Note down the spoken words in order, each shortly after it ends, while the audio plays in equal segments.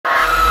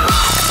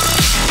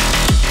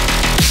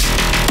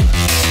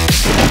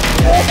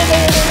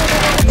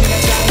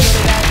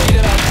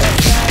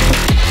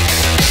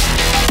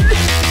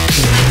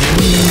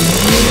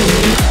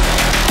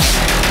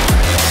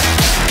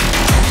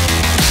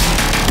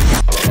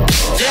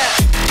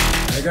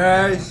Hey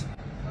guys!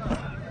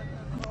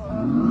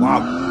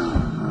 Wow,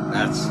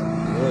 that's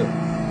good.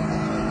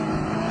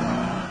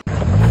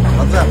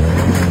 What's up?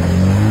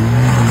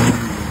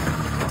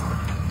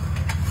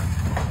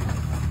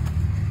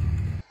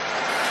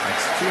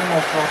 Extreme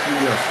off-road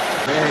videos.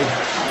 Hey.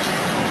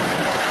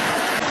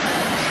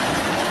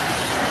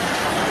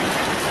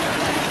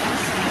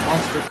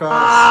 Monster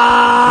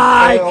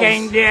cars.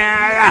 Quem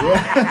dera!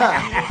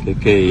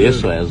 Que é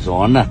isso? É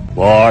zona?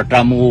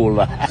 Bota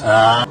mula!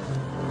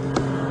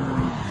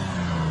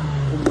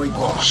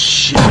 Oh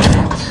shit!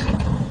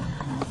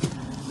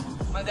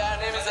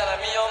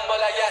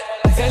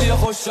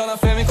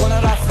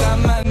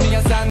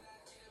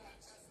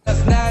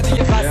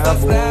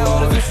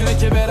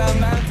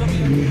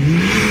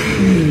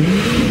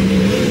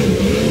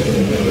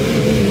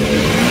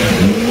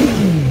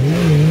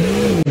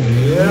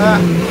 Yeah,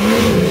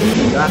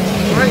 that's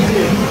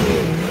crazy.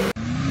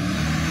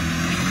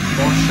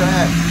 Porsche.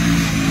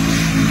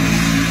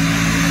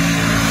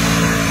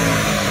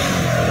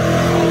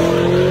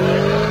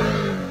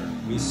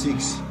 V6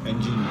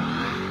 engine.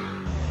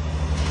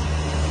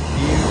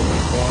 New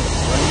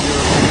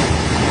Wrangler.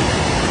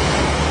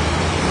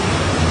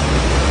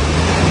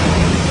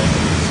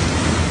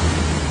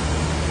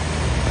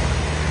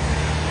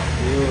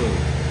 Good.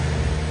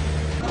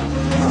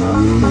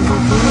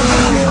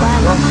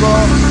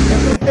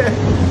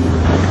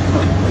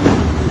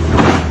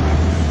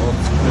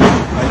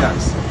 Ajax.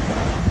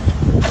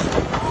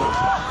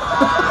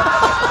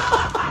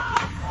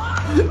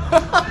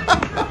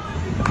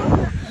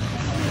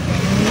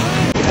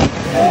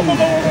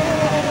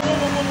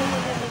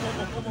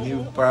 New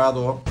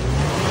PRADO.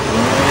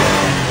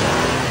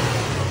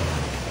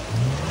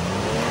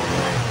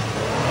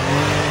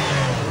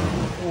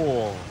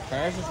 Oh,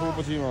 还是出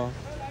不去吗？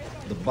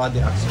 The body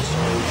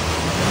accessories.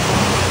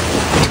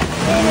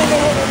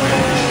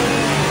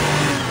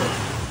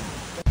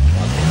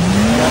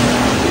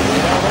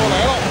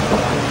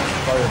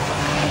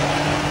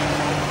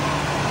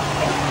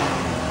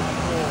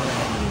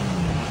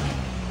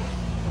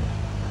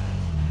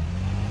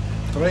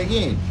 Try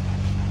again.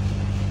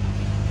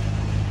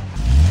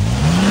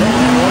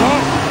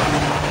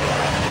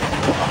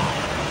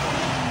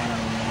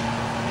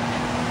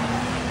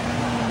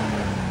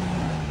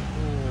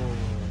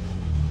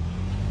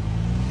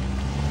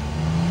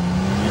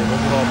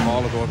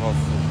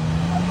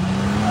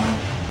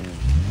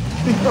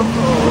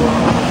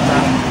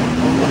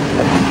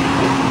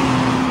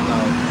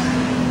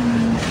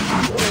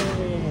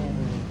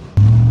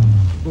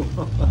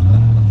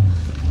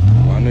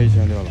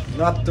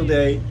 Not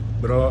today,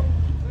 bro.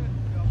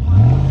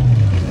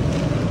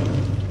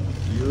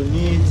 You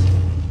need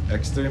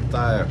extreme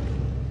tire.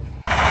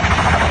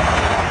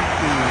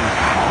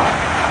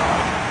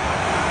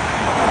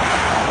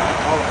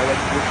 All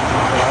electric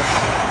class.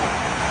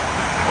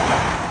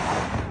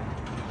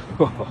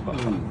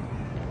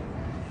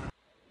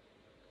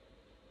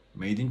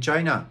 Made in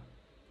China.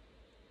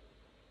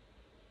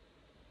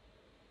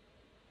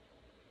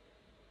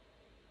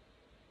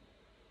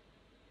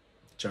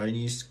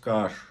 Chinese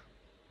car.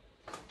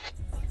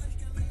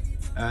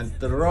 And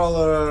the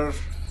roller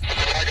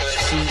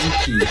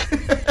Suzuki.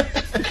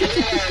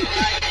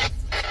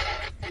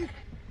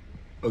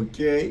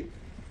 Okay.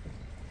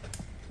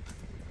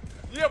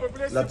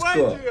 Let's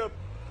go.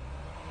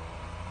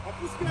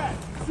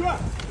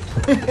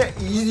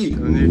 Easy.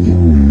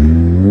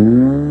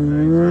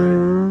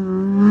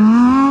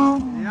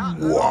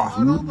 Wow.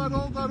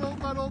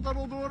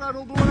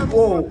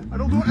 Oh,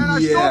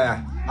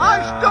 yeah.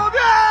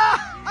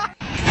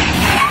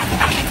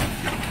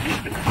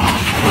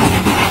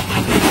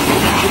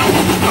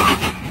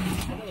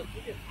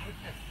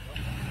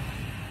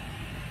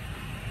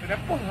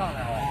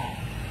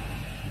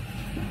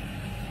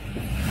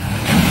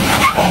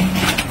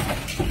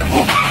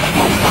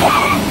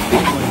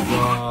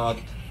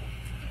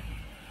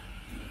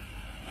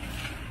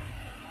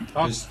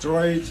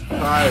 Destroyed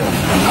tire.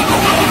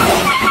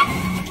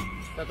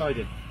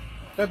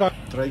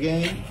 Try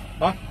again.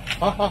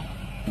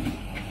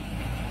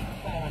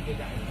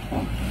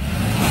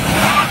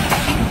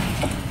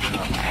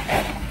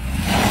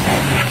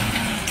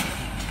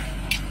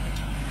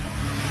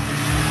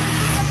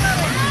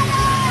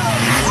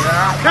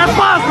 ¿Qué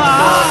pasa?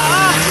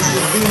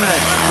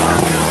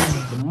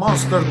 The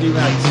monster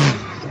D-Max.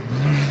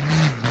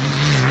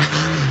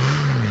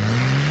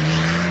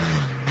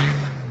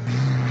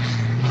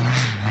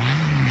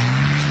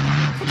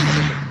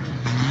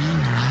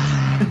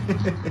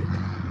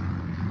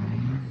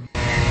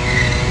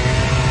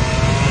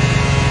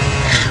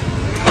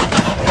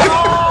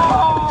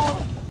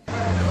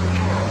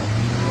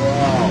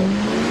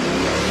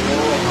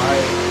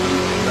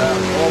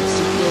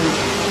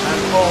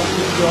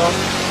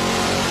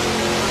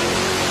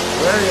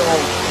 Very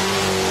old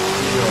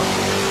video.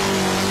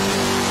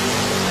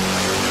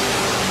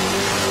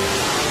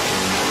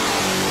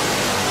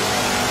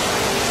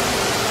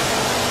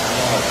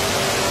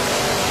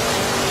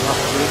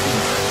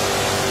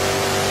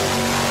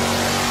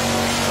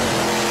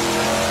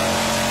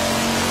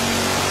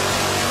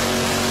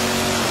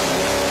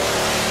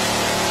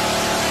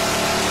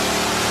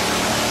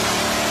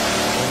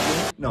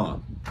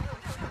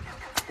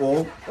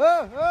 oil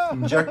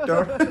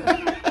injector.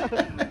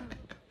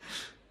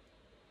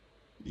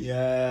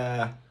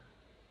 Yeah.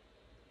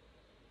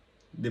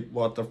 Deep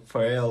water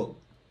fail,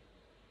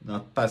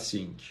 not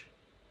passing.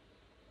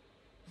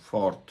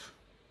 Fourth.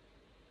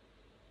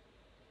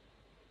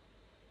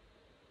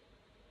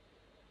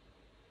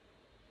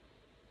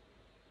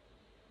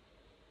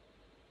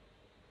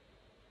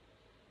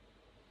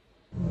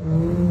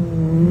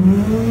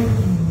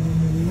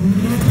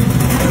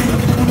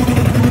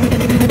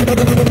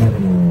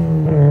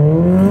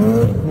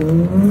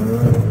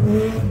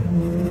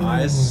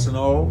 Ice,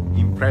 snow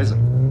in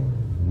present.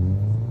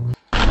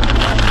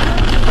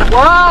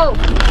 Wow!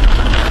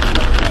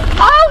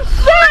 Oh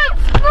shit!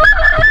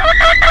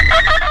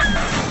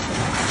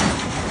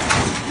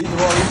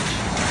 Hydraulic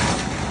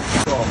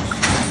shocks.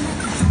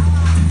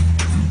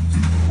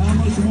 How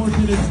much more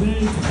can it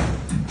take?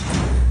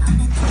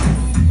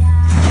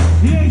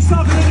 He ain't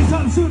stopping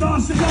anytime soon,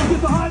 Austin. Don't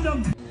get behind him.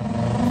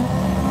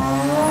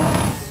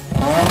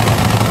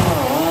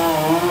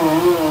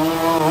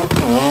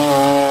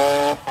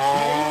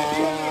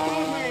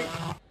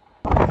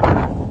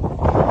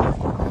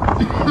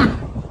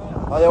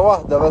 هذه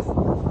واحدة بس.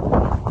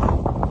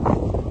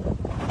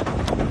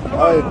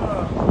 هاي.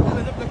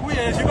 جبت لك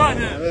ويا يا شباب.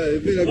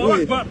 يبي لك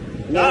ويا.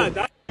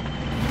 لا.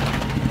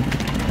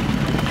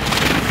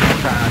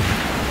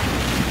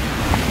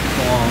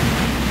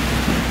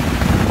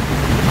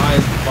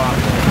 Ice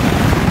bottle.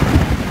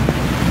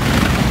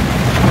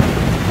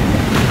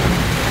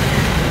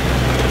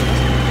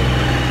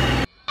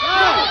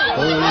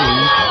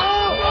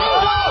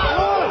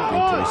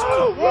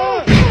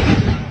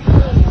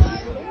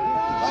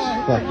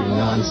 Fucking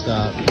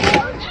non-stop.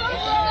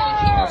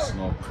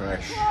 Arsenal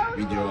crash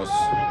videos.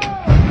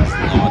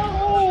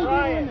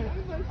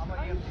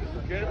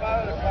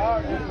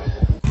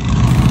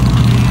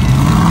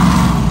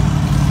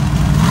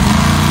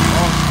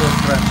 Monster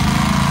crash.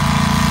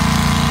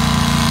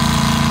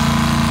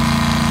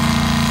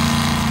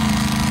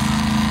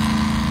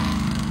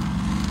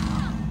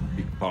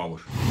 Big power.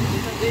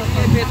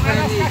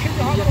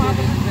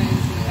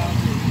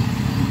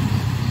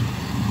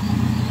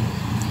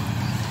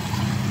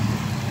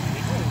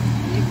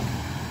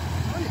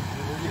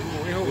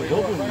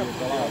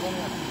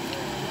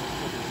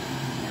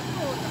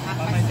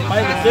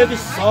 Mas não teve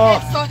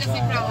sorte. Sorte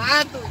assim pra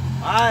lá, doido.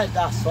 Ai,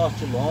 dá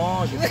sorte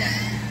longe, cara.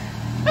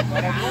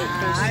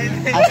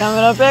 A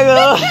câmera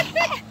pegou.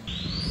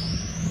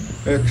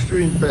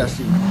 Extreme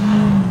passing.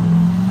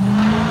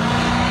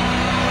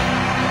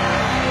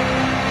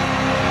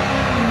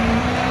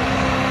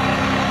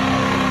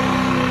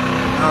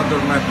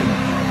 Another mapping.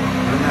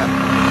 Redneck.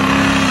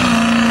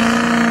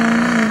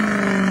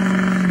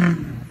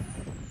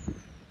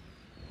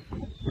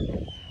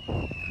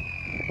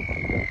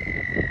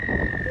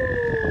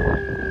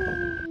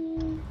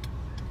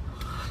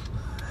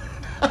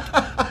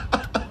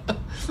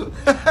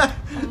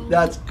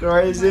 That's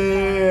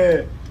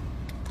crazy.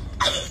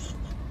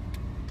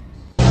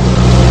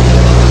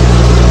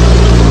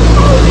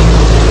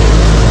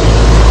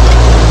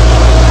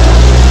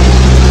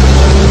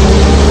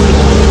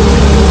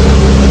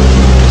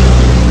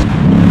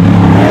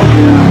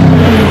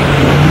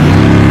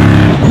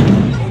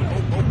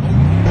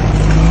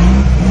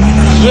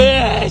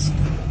 Жесть!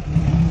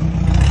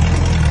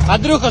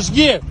 Андрюха,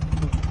 жги!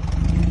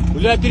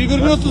 Бля,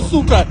 перевернется,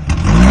 сука!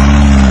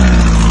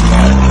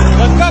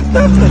 Да как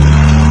так-то?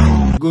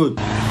 Good.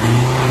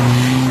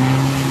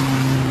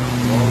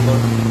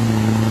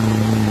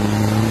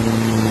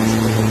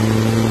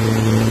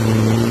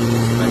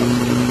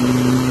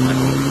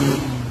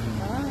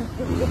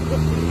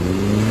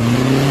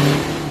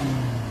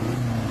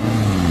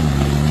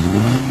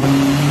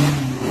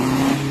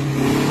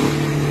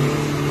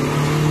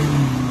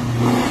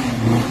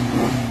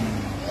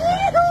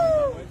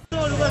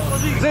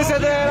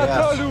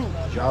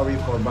 Javi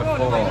for back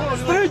four.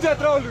 Sтрийте,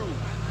 троллю!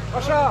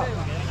 Паша!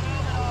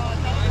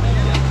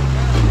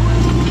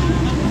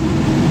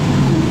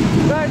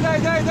 Дай!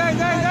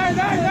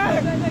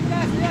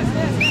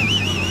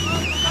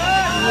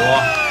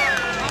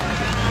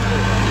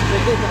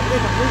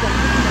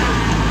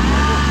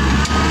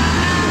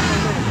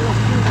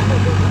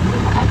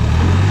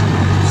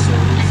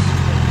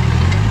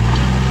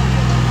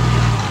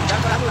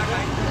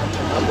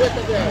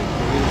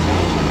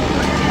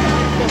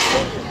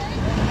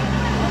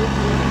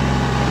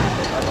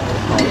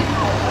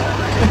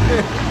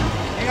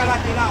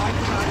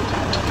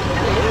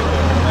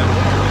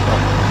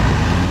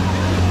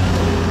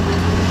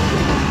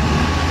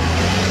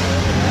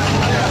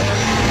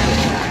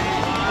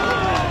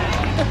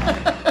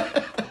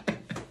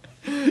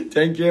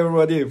 Thank you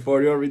everybody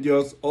for your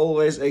videos.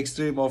 Always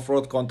extreme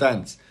off-road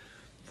content.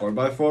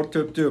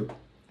 4x4 tube.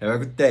 Have a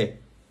good day.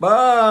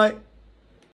 Bye.